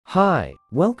Hi,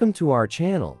 welcome to our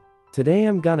channel. Today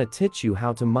I'm gonna teach you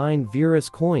how to mine VERUS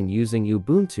coin using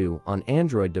Ubuntu on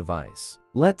Android device.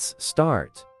 Let's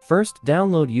start. First,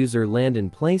 download user land in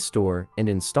Play Store and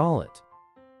install it.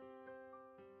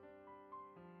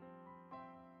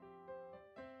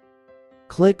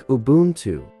 Click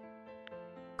Ubuntu.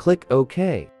 Click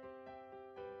OK.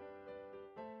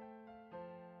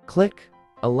 Click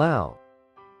Allow.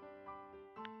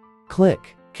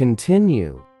 Click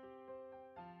Continue.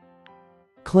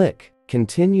 Click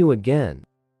Continue again.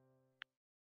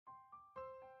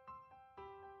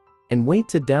 And wait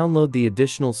to download the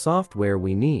additional software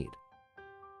we need.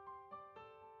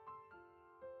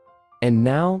 And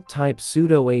now type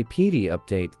sudo apt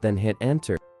update, then hit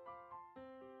enter.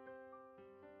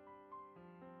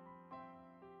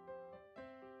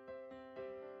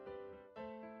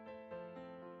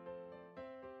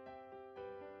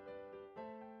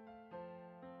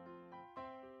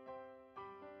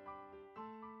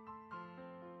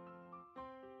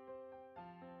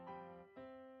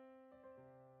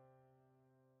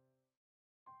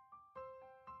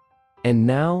 And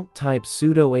now type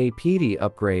sudo apt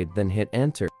upgrade, then hit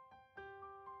enter.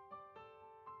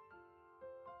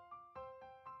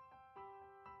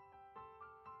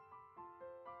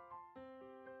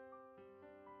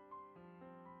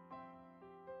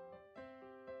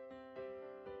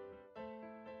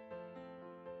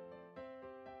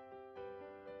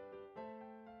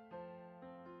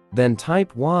 Then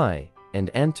type Y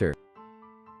and enter.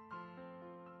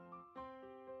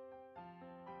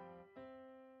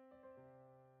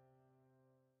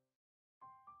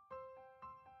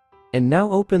 And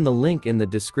now open the link in the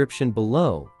description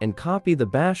below and copy the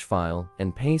bash file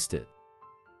and paste it.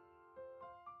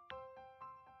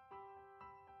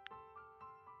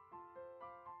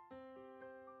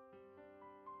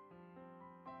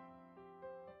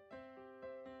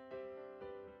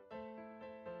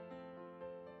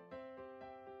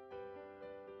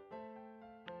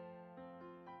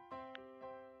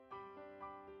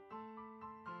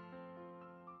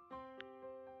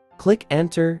 Click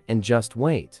enter and just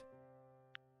wait.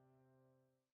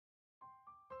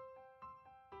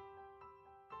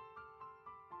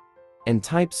 And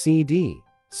type cd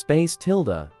space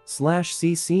tilde slash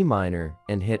CCminer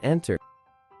and hit enter.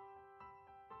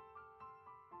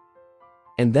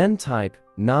 And then type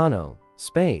nano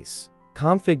space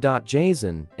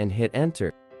config.json and hit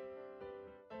enter.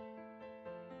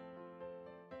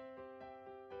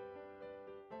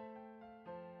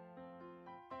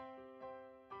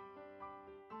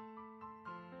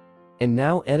 And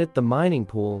now edit the mining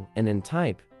pool and then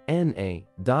type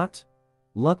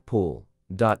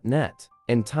na.luckpool.net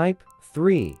and type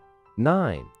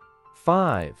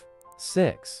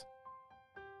 3956.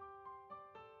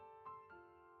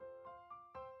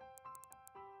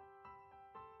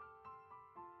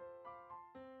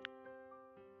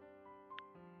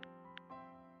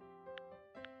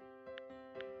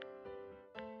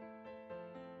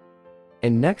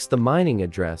 And next the mining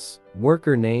address,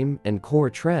 worker name and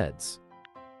core threads.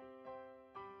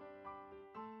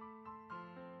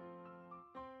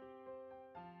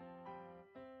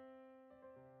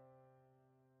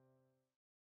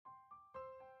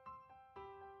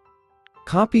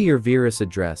 Copy your VERUS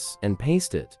address and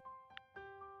paste it.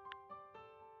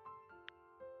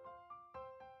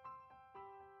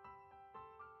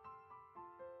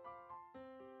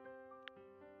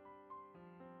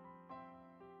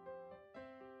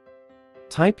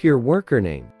 Type your worker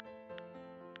name.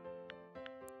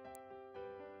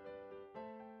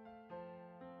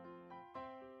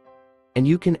 And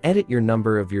you can edit your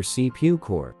number of your CPU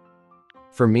core.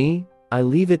 For me, I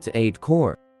leave it to 8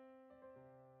 core.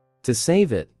 To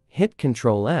save it, hit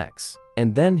Ctrl X,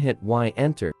 and then hit Y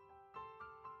enter.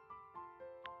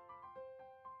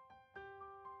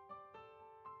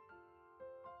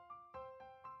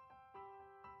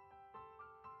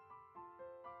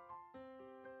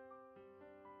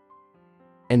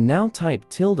 And now type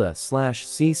tilde slash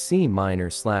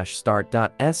CCminer slash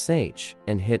start.sh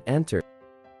and hit enter.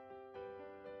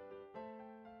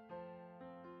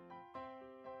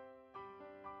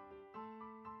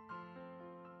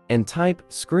 And type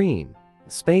screen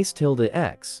space tilde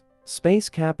x space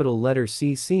capital letter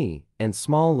CC and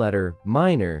small letter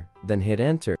miner, then hit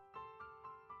enter.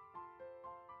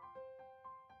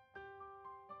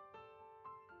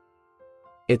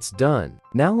 It's done.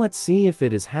 Now let's see if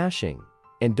it is hashing.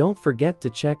 And don't forget to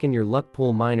check in your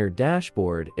Luckpool Miner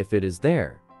dashboard if it is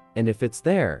there. And if it's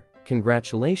there,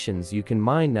 congratulations, you can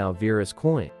mine now VERUS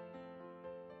coin.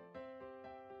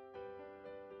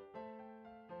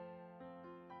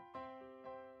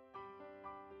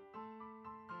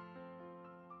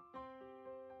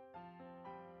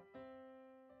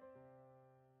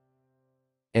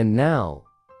 And now,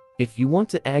 if you want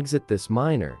to exit this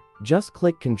miner, just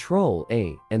click Ctrl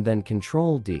A and then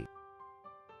Ctrl D.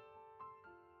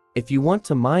 If you want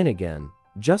to mine again,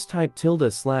 just type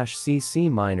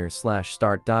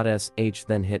 ~CCminer/start.sh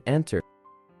then hit enter.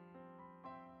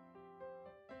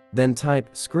 Then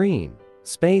type screen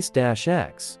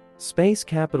 --x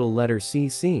capital letter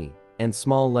CC and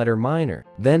small letter miner,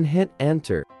 then hit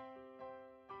enter.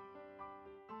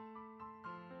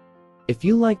 If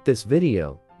you liked this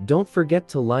video, don't forget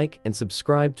to like and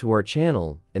subscribe to our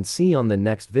channel, and see you on the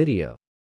next video.